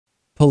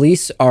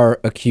Police are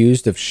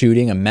accused of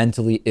shooting a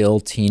mentally ill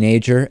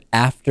teenager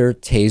after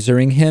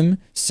tasering him,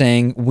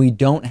 saying, "We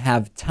don't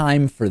have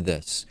time for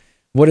this."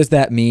 What does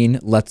that mean?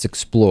 Let's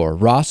explore.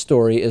 Raw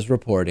Story is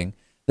reporting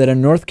that a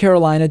North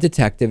Carolina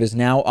detective is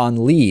now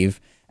on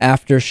leave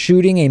after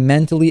shooting a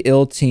mentally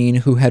ill teen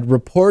who had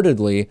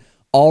reportedly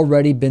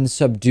already been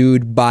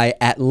subdued by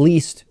at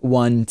least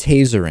one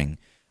tasering.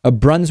 A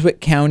Brunswick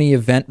County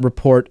event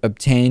report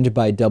obtained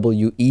by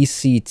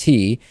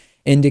WECT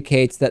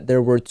indicates that there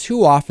were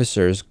two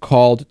officers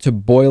called to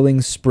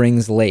Boiling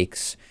Springs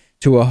Lakes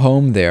to a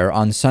home there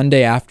on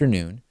Sunday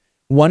afternoon.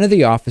 One of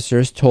the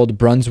officers told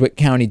Brunswick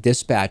County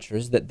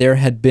dispatchers that there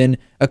had been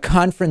a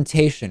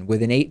confrontation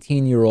with an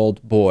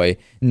 18-year-old boy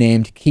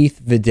named Keith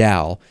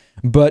Vidal,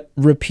 but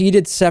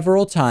repeated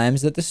several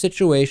times that the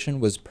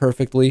situation was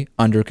perfectly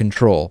under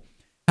control.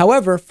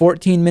 However,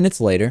 14 minutes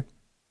later,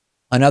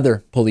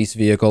 another police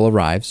vehicle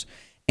arrives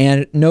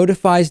and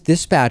notifies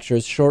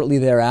dispatchers shortly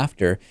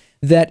thereafter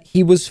that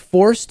he was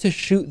forced to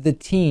shoot the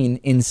teen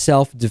in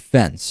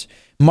self-defense.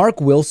 Mark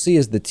Wilsey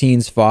is the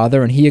teen's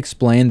father, and he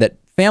explained that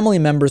family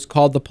members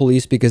called the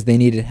police because they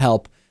needed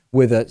help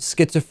with a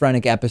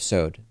schizophrenic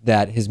episode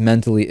that his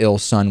mentally ill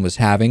son was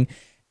having.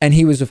 And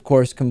he was, of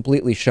course,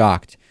 completely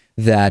shocked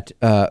that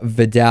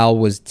Vidal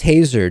was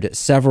tasered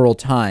several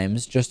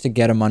times just to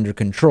get him under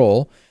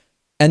control.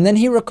 And then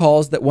he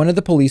recalls that one of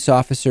the police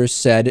officers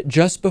said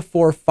just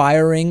before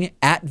firing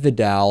at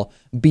Vidal,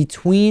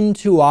 between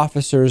two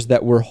officers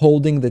that were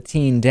holding the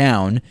teen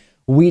down,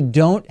 "We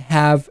don't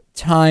have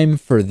time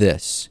for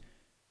this."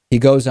 He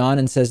goes on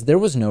and says, "There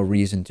was no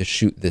reason to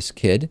shoot this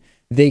kid.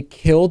 They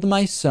killed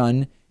my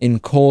son in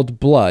cold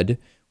blood.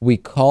 We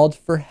called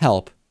for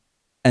help,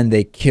 and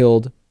they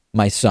killed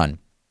my son."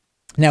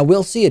 Now,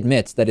 Wilsey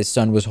admits that his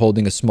son was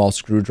holding a small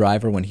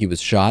screwdriver when he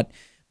was shot,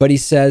 but he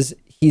says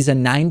he's a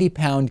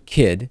 90-pound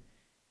kid.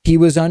 He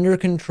was under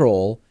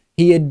control.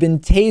 He had been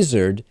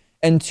tasered,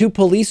 and two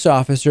police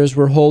officers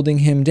were holding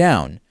him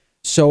down.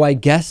 So I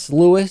guess,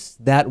 Lewis,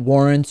 that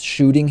warrants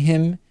shooting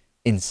him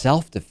in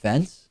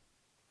self-defense?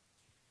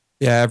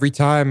 Yeah, every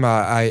time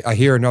I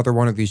hear another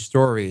one of these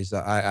stories,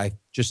 I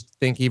just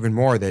think even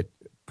more that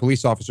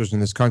police officers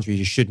in this country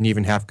just shouldn't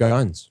even have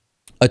guns.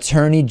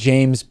 Attorney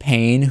James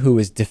Payne, who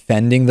is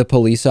defending the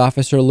police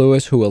officer,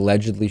 Lewis, who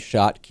allegedly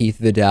shot Keith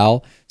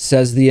Vidal,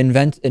 says the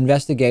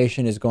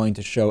investigation is going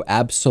to show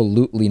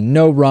absolutely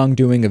no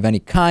wrongdoing of any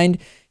kind.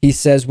 He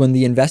says when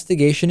the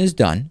investigation is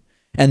done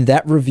and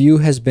that review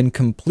has been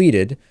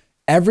completed,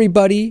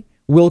 everybody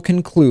will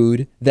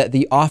conclude that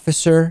the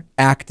officer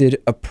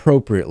acted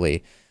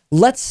appropriately.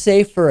 Let's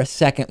say for a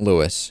second,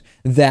 Lewis,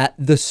 that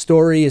the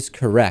story is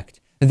correct,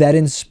 that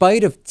in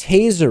spite of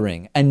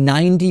tasering a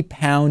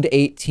 90-pound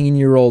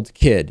 18-year-old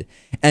kid,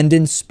 and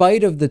in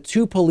spite of the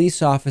two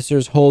police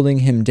officers holding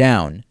him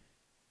down,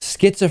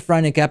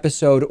 schizophrenic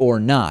episode or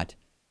not,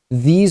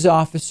 these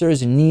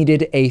officers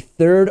needed a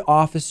third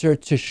officer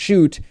to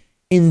shoot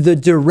in the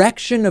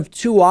direction of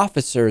two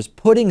officers,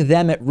 putting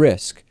them at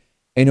risk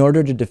in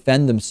order to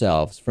defend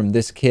themselves from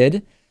this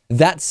kid.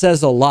 That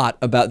says a lot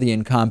about the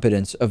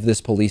incompetence of this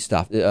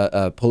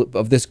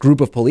of this group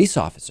of police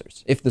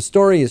officers. If the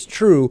story is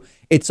true,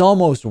 it's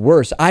almost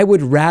worse. I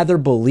would rather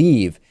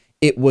believe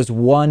it was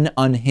one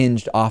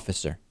unhinged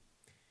officer.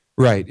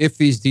 Right. If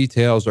these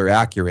details are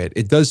accurate,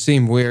 it does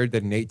seem weird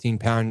that an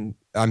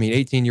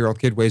 18-year-old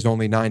kid weighs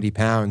only 90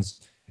 pounds,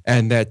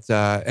 and that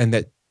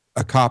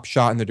a cop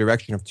shot in the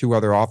direction of two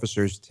other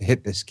officers to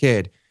hit this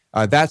kid.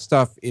 That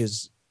stuff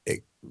is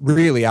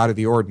really out of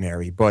the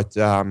ordinary. But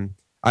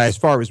as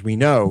far as we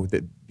know,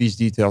 that these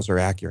details are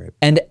accurate.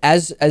 And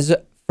as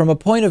from a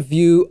point of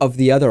view of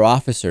the other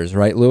officers,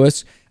 right,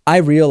 Lewis, I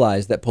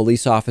realize that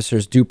police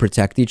officers do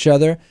protect each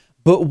other,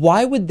 but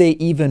why would they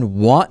even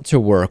want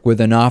to work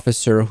with an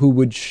officer who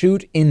would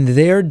shoot in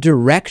their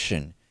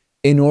direction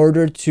in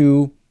order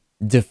to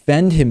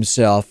defend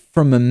himself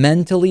from a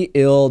mentally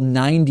ill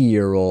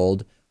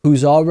 90-year-old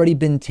who's already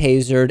been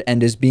tasered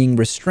and is being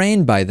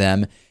restrained by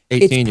them?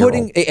 18-year-old.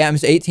 I'm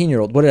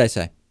 18-year-old. What did I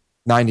say?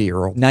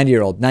 90-year-old.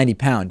 90-year-old,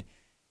 90-pound.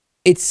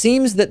 It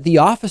seems that the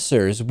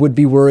officers would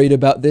be worried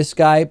about this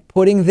guy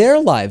putting their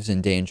lives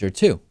in danger,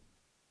 too.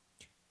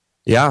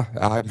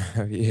 Yeah,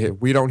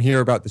 we don't hear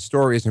about the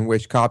stories in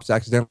which cops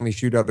accidentally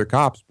shoot other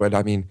cops, but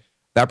I mean,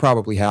 that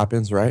probably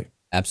happens, right?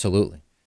 Absolutely.